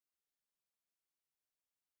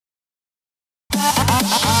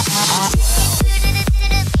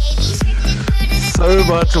So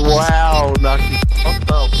much wow, Naki. What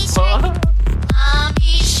the fuck?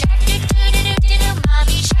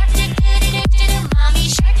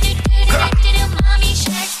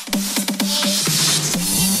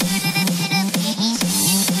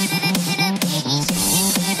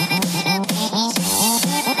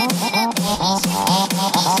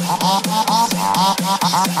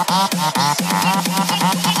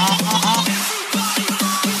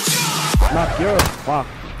 Nuck, you're a fuck.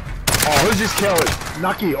 Oh, who's this Kelly?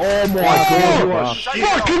 Nucky, oh my god, you are shit.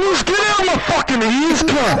 Fuck, can you get out of my fucking ears,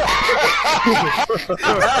 cunt?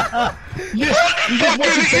 Yes, you just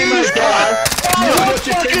watch your teammates die. You just watch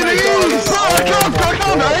your teammates die. Bro, I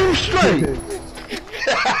can't aim straight.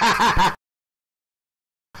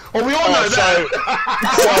 Oh, we all know that.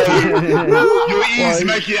 So, your ears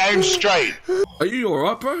make you aim straight. Are you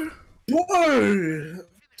alright, bro? Bro!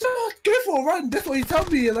 Go for a run, that's what he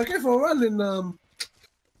told me, like, go for a run and,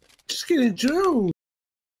 just getting drilled.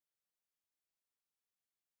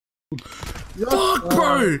 Fuck,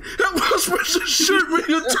 bro! That was supposed to shoot me,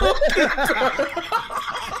 you're talking,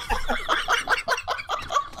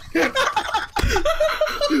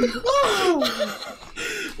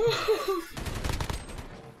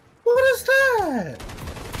 What is that?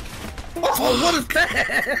 Oh, what is that?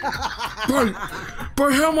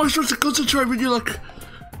 Bro, how am I supposed to concentrate when you're like...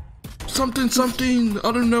 Something,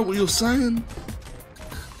 I don't know what you're saying.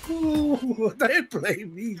 Oh, don't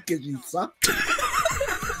blame me because you suck.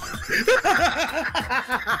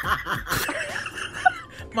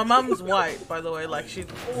 My mum's white, by the way, like she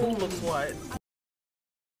full looks white.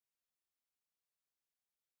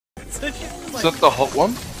 So she's like, Is that the hot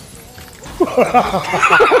one?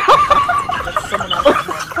 that's someone else's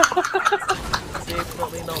mum. It's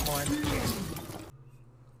definitely not mine.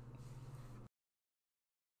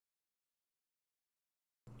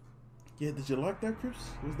 Yeah, did you like that, Chris?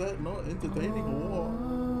 Was that not entertaining or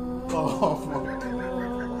what? Oh, fuck.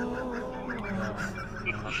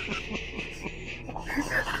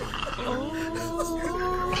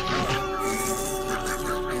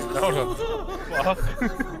 Louder. Fuck.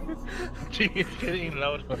 Gee, it's getting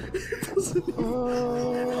louder.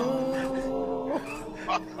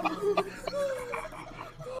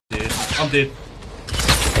 I'm dead.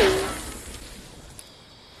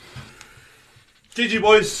 GG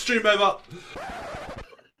boys, stream over.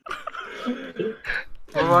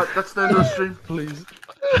 Alright, that's the end of the stream, please.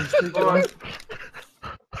 Alright.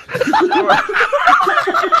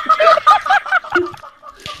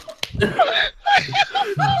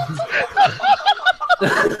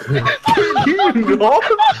 You not?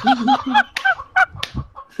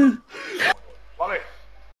 Funny.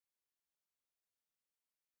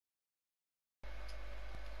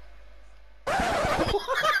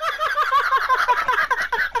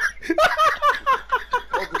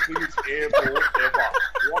 The biggest airball ever.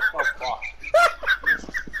 What the fuck?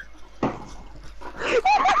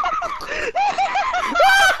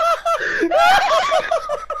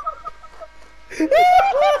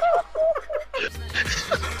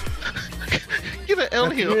 Get an L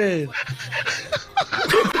here.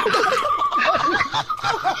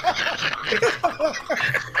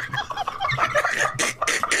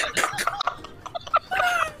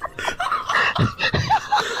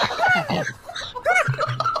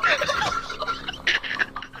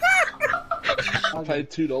 I paid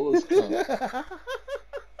 $2, cunt.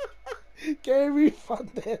 Can you refund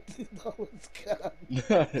that $2, cunt?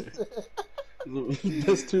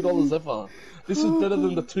 Best $2 ever. This is better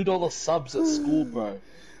than the $2 subs at school, bro.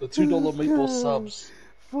 The $2 meatball subs.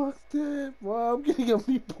 Fuck that, bro. I'm getting a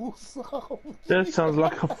meatball sub. That sounds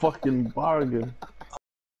like a fucking bargain.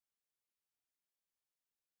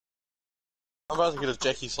 I'm about to get a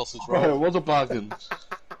Jackie sausage Bro, it roll. was a bargain.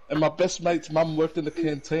 And my best mate's mum worked in the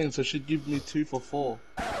canteen, so she'd give me 2 for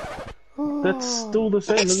 $4. That's still the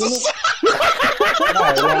same, isn't it?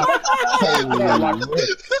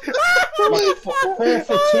 Like 4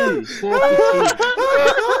 for 2. 4 for 2.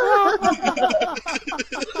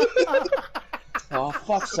 Oh,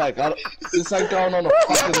 fuck's sake. This ain't going on a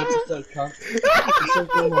fucking episode, cunt. This ain't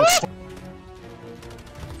going on a...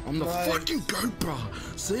 I'm the fucking goat, bro.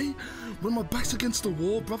 See? When my back's against the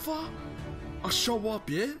wall, brother, I show up,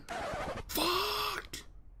 yeah? Fuck!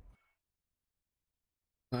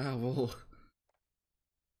 Ah, well...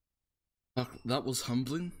 Fuck, that was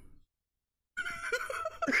humbling.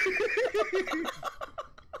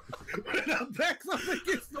 When our back's up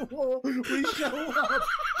against the wall, we show up.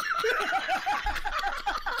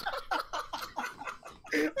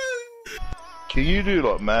 Can you do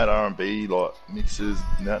like mad R&B like mixes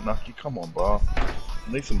and that, Nucky? Come on, bro.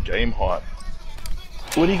 I need some game hype.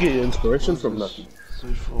 Where do you get your inspiration from, Nucky?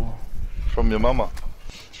 From your mama.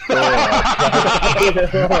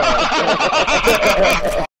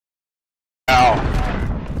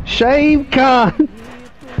 Ow. Shame, Khan!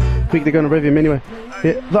 Quick, they're gonna rev him anyway.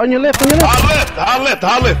 Yeah, on your left, on your left!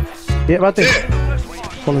 Hard left! Yeah, right there. Yeah.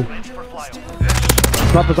 Follow him.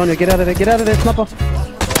 Snipper's on you, get out of there, Snipper!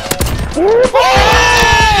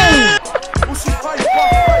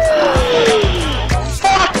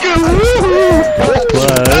 Bro,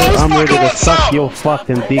 I'm ready to suck your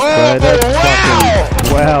fucking dick, bro. That's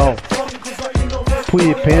fucking... Wow. Put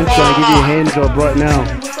your pants on and give you a hand job right now.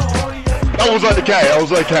 I was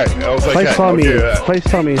okay.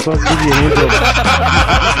 FaceTime me so I can give you a hand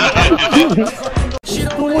job.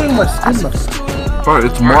 Don't wear my skin, man. Bro,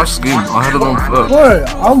 it's my skin. I had it on first. Bro,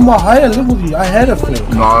 I'm a higher level than you. I had it first.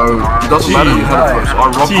 No, it doesn't matter. You had it first. I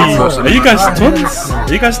robbed it first. Are you guys twins?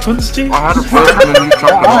 Are you guys twins, G? I had it first and then you chucked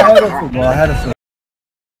it I off. had it first, bro. I had it first.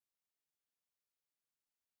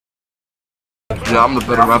 Yeah, I'm the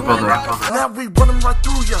better rapper there. Now we running right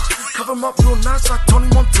through ya. Cover 'em up real nice like Tony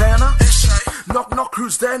Montana. Knock, knock,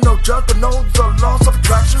 who's there? No judge, but know the laws of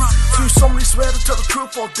attraction. Do somebody swear to tell the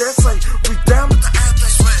truth or dare say we down with the end they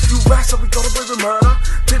swear. You rats that we got away with murder.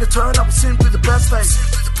 Did it turn out was simply the best day.